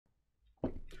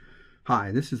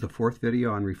Hi, this is the fourth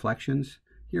video on reflections.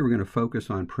 Here we're going to focus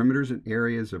on perimeters and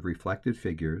areas of reflected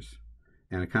figures,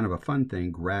 and a kind of a fun thing,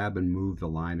 grab and move the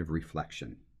line of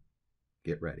reflection.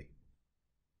 Get ready.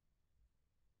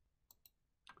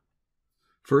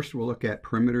 First, we'll look at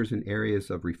perimeters and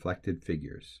areas of reflected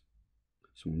figures.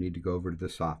 So we need to go over to the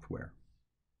software.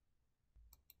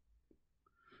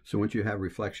 So once you have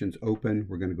reflections open,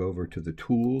 we're going to go over to the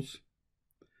tools,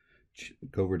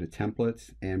 go over to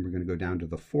templates, and we're going to go down to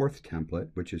the fourth template,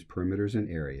 which is perimeters and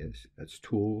areas. That's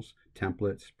tools,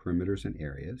 templates, perimeters and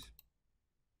areas.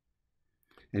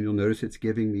 And you'll notice it's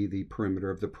giving me the perimeter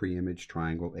of the pre-image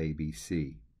triangle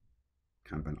ABC.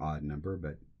 Kind of an odd number,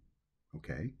 but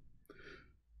okay.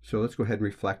 So let's go ahead and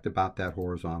reflect about that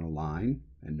horizontal line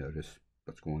and notice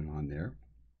what's going on there.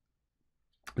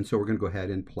 And so we're going to go ahead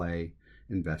and play,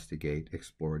 investigate,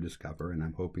 explore, discover, and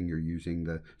I'm hoping you're using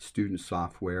the student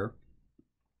software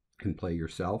and play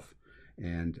yourself,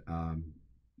 and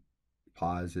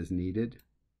pause as needed.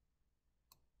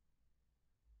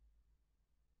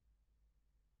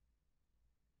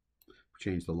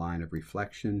 Change the line of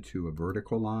reflection to a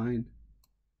vertical line.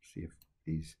 See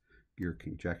if your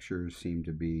conjectures seem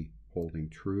to be holding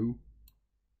true.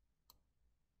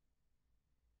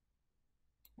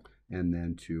 And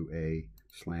then to a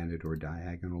slanted or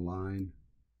diagonal line.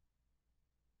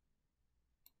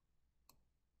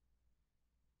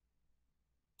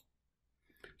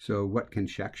 So what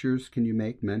conjectures can you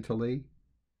make mentally?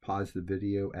 Pause the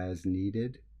video as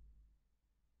needed.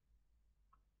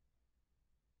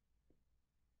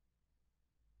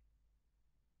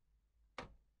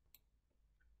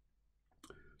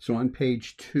 So on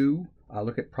page 2, I'll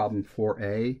look at problem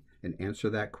 4a and answer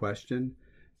that question.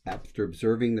 After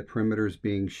observing the perimeters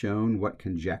being shown, what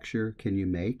conjecture can you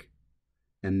make?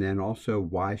 And then also,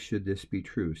 why should this be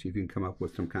true? See if you can come up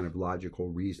with some kind of logical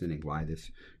reasoning why this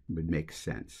would make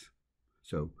sense.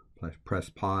 So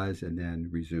press pause and then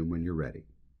resume when you're ready.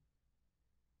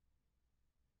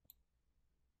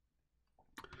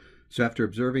 So after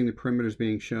observing the perimeters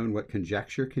being shown, what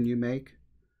conjecture can you make?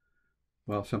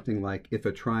 Well, something like, if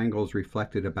a triangle is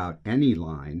reflected about any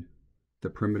line, the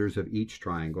perimeters of each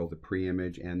triangle, the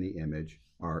pre-image and the image,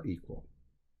 are equal.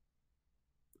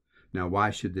 Now, why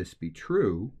should this be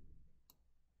true?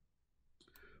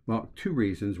 Well, two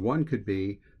reasons. One could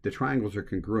be the triangles are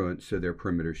congruent, so their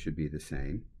perimeters should be the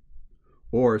same.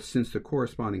 Or since the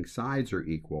corresponding sides are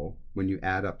equal, when you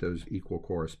add up those equal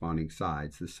corresponding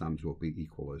sides, the sums will be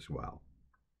equal as well.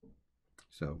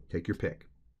 So take your pick.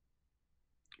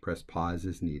 Press pause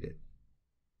as needed.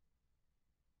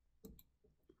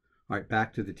 All right,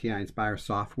 back to the TI-Nspire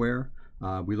software.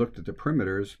 We looked at the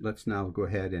perimeters. Let's now go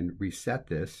ahead and reset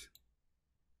this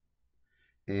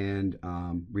and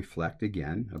reflect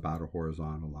again about a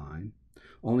horizontal line.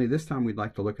 Only this time we'd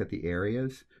like to look at the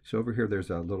areas. So over here there's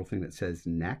a little thing that says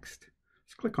next.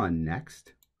 Let's click on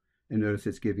next and notice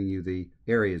it's giving you the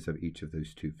areas of each of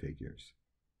those two figures.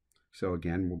 So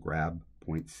again, we'll grab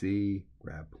point C,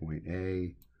 grab point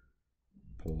A,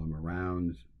 pull them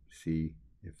around, see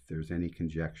if there's any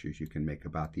conjectures you can make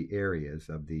about the areas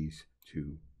of these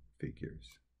two figures.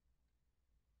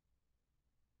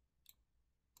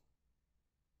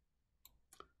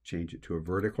 Change it to a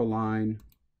vertical line,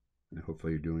 and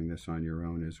hopefully you're doing this on your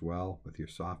own as well with your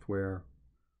software.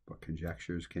 What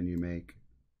conjectures can you make?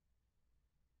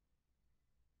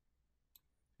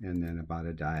 And then about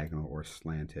a diagonal or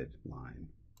slanted line.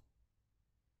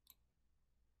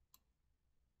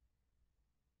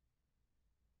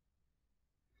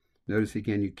 Notice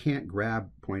again, you can't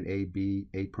grab point A, B,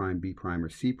 A prime, B prime, or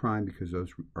C prime because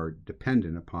those are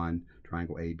dependent upon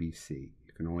triangle ABC.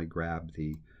 You can only grab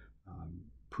the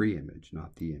pre-image,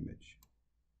 not the image.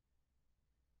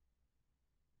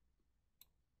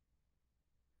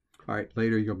 All right,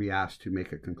 later you'll be asked to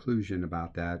make a conclusion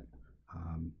about that.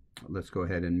 Let's go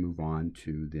ahead and move on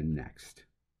to the next.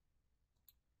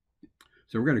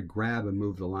 So we're going to grab and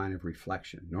move the line of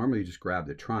reflection. Normally you just grab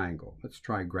the triangle. Let's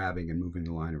try grabbing and moving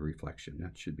the line of reflection.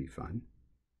 That should be fun.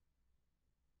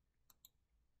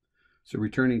 So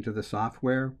returning to the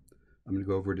software, I'm going to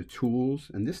go over to Tools,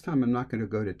 and this time I'm not going to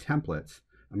go to Templates.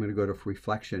 I'm going to go to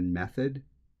Reflection Method.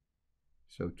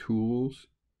 So Tools,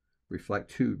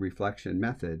 Reflection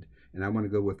Method, and I want to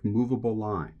go with Movable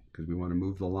Line because we want to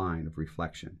move the line of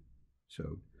reflection.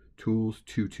 So Tools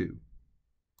 2-2.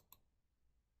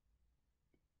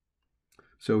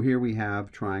 So here we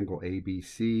have triangle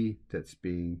ABC that's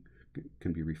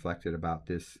can be reflected about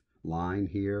this line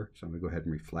here. So I'm going to go ahead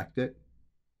and reflect it.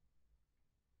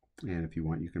 And if you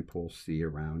want, you can pull C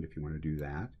around if you want to do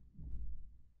that.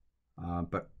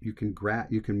 But you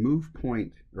can move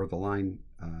point or the line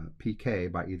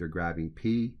PK by either grabbing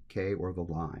P, K, or the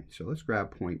line. So let's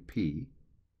grab point P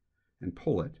and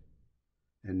pull it,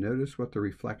 and notice what the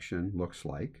reflection looks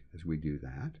like as we do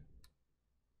that.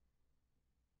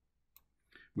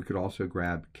 We could also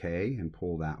grab K and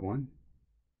pull that one.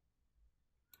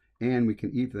 And we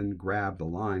can even grab the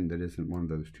line that isn't one of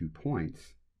those 2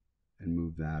 points and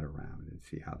move that around and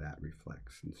see how that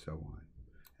reflects, and so on.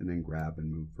 And then grab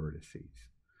and move vertices.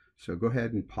 So go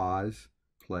ahead and pause,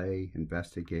 play,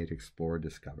 investigate, explore,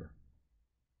 discover.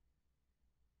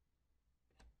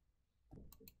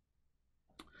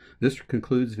 This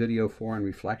concludes video 4 on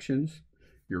reflections.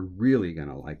 You're really going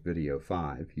to like video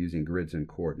 5 using grids and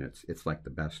coordinates. It's like the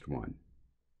best one.